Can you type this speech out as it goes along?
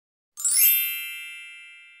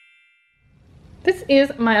This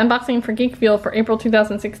is my unboxing for Geek Fuel for April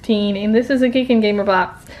 2016, and this is a Geek and Gamer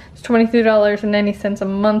box. It's $23.90 a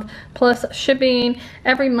month plus shipping.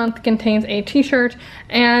 Every month contains a t-shirt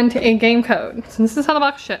and a game code. So this is how the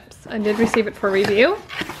box ships. I did receive it for review.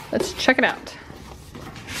 Let's check it out.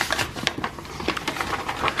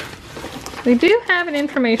 They do have an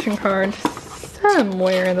information card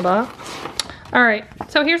somewhere in the box. Alright,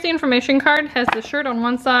 so here's the information card. It has the shirt on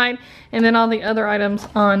one side and then all the other items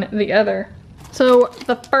on the other. So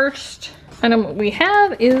the first item we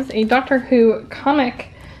have is a Doctor Who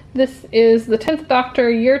comic. This is the 10th Doctor,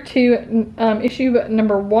 Year 2, issue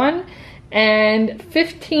number 1, and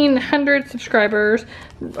 1,500 subscribers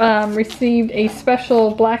received a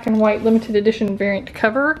special black and white limited edition variant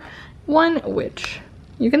cover, one which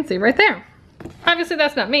you can see right there. Obviously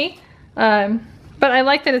that's not me, but I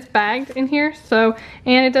like that it's bagged in here, so,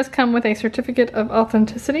 and it does come with a certificate of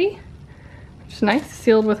authenticity, which is nice,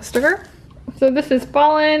 sealed with a sticker. So this is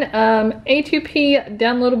Fallen, A2P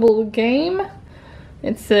downloadable game.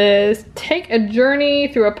 It says, take a journey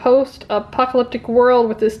through a post-apocalyptic world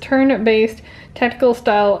with this turn-based tactical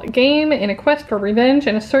style game in a quest for revenge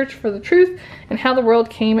and a search for the truth and how the world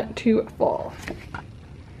came to fall.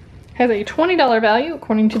 Has a $20 value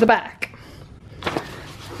according to the back.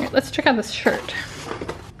 Alright, let's check out this shirt.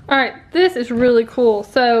 Alright, this is really cool.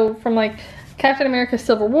 So from like Captain America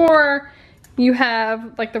Civil War, you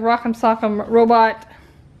have like the Rock'em Sock'em robot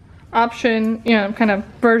option, you know, kind of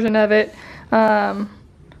version of it.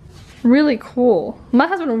 Really cool. My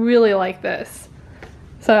husband really liked this.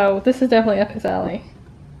 So this is definitely up his alley.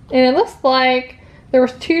 And it looks like there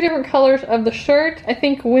was 2 different colors of the shirt. I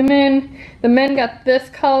think the men got this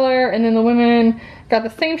color, and then the women got the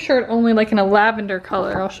same shirt, only like in a lavender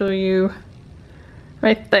color. I'll show you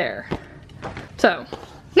right there. So,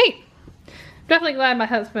 neat. Definitely glad my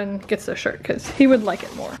husband gets this shirt because he would like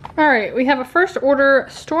it more. Alright, we have a First Order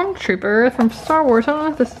Stormtrooper from Star Wars. I don't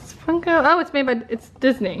know if this is Funko. Oh, it's made by, it's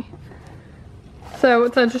Disney. So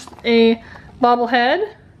it's just a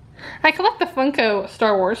bobblehead. I collect the Funko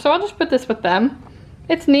Star Wars, so I'll just put this with them.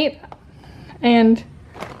 It's neat, and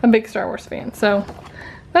I'm a big Star Wars fan, so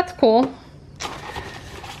that's cool.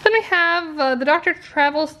 Then we have the Doctor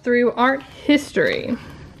travels through art history.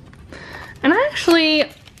 And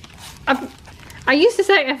I used to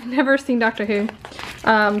say I've never seen Doctor Who,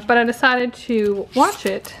 but I decided to watch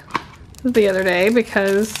it the other day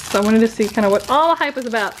because I wanted to see kind of what all the hype was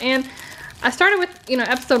about. And I started with, you know,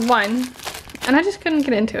 episode 1, and I just couldn't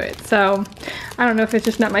get into it. So I don't know if it's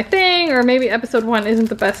just not my thing, or maybe episode 1 isn't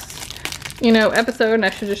the best, you know, episode, and I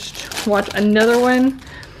should just watch another one.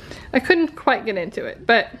 I couldn't quite get into it,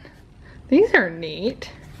 but these are neat.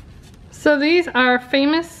 So these are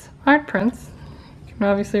famous art prints. You can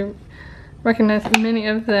obviously recognize many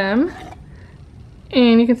of them,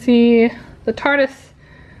 and you can see the TARDIS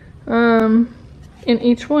in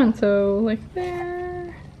each one. So like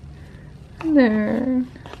there, and there,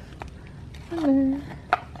 and there,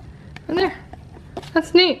 and there.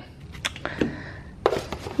 That's neat.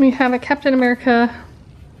 We have a Captain America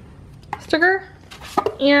sticker,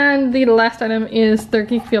 and the last item is their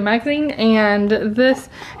Geek Fuel magazine, and this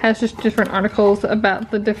has just different articles about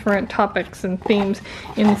the different topics and themes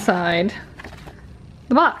inside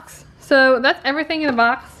the box. So that's everything in the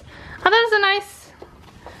box. Oh, that is a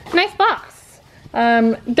nice box.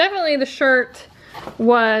 Definitely the shirt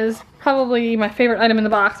was probably my favorite item in the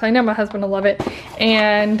box. I know my husband will love it,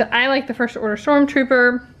 and I like the First Order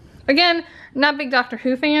Stormtrooper. Again, not big Doctor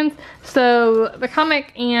Who fans, so the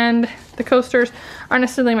comic and the coasters aren't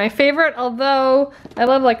necessarily my favorite, although I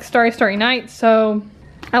love like Starry Starry Night, so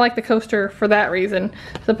I like the coaster for that reason,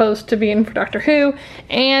 as opposed to being for Doctor Who.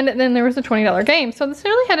 And then there was a $20 game, so this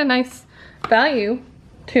really had a nice value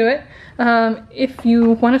to it. If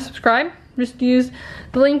you want to subscribe, just use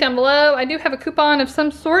the link down below. I do have a coupon of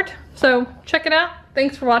some sort, so check it out.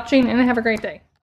 Thanks for watching, and have a great day.